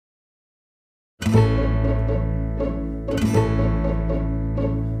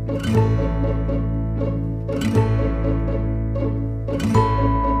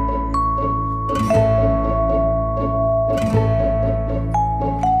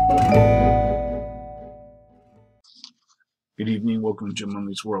Good evening. Welcome to Jim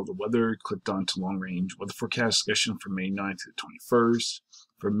Lumley's World of Weather. Clicked on to long range weather forecast discussion for May 9th to the 21st.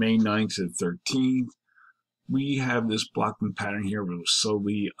 For May 9th to the 13th, we have this blocking pattern here. We'll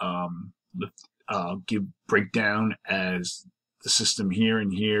slowly break down as the system here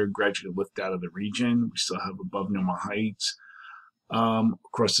and here gradually lift out of the region. We still have above normal heights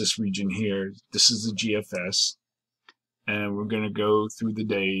across this region here. This is the GFS. And we're going to go through the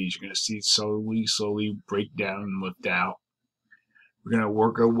days. You're going to see it slowly break down and lift out. We're going to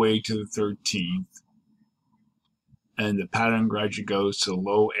work our way to the 13th. And the pattern gradually goes to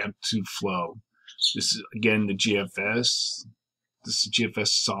low amplitude flow. This is, again, the GFS. This is GFS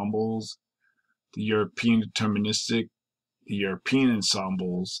ensembles, the European deterministic, the European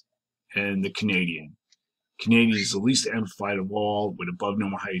ensembles, and the Canadian. Canadian is the least amplified of all, with above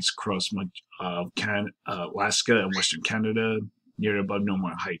normal heights across much of Alaska and Western Canada, near above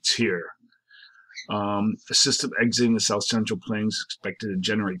normal heights here. A system exiting the south central plains is expected to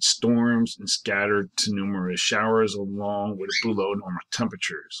generate storms and scatter to numerous showers along with below normal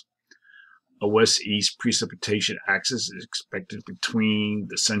temperatures. A west-east precipitation axis is expected between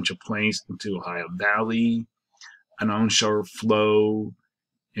the central plains into Ohio Valley. An onshore flow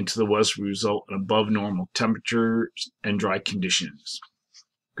into the west will result in above normal temperatures and dry conditions.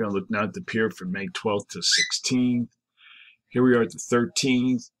 We're going to look now at the period from May 12th to 16th. Here we are at the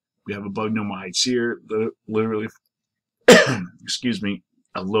 13th. We have above normal heights here, literally, excuse me,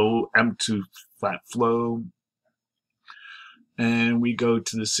 a low amplitude flat flow. And we go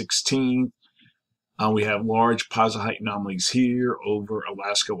to the 16th. We have large positive height anomalies here over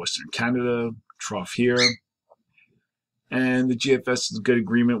Alaska, Western Canada, trough here. And the GFS is in good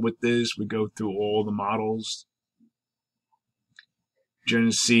agreement with this. We go through all the models. You're going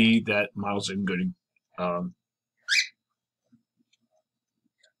to see that models are in good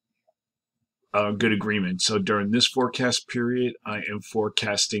good agreement. So during this forecast period, I am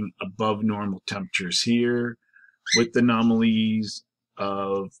forecasting above normal temperatures here with anomalies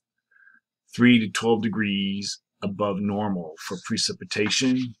of 3 to 12 degrees above normal for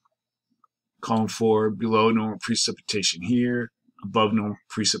precipitation. Calling for below normal precipitation here, above normal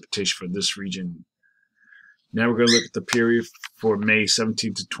precipitation for this region. Now we're going to look at the period for May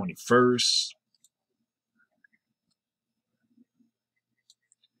 17th to 21st.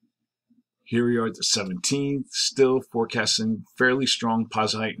 Here we are at the 17th, still forecasting fairly strong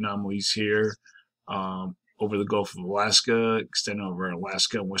positive height anomalies here over the Gulf of Alaska, extending over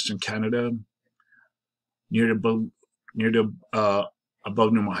Alaska and Western Canada. Near the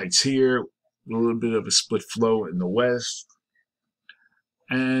above normal heights here, a little bit of a split flow in the west.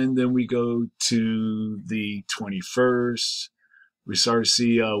 And then we go to the 21st. We start to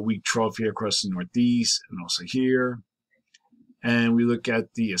see a weak trough here across the northeast and also here. And we look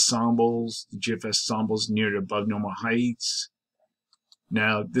at the ensembles, the GFS ensembles near the above normal heights.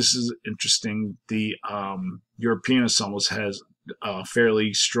 Now, this is interesting. The European ensembles has a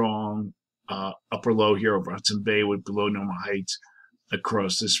fairly strong upper low here over Hudson Bay with below normal heights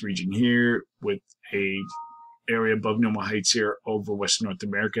across this region here, with a area above normal heights here over Western North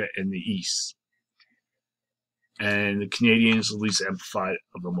America and the east. And the Canadian is the least amplified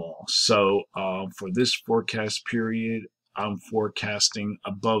of them all. So for this forecast period, I'm forecasting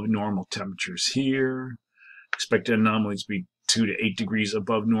above normal temperatures here. Expected anomalies to be 2 to 8 degrees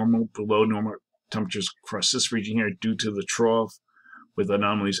above normal, below normal temperatures across this region here due to the trough, with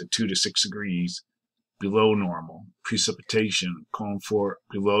anomalies at 2 to 6 degrees below normal. Precipitation, calling for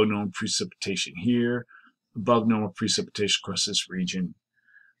below normal precipitation here, above normal precipitation across this region.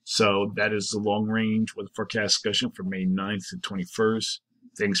 So that is the long range weather forecast discussion for May 9th to 21st.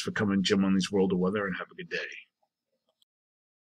 Thanks for coming to Jim Lumley's World of Weather, and have a good day.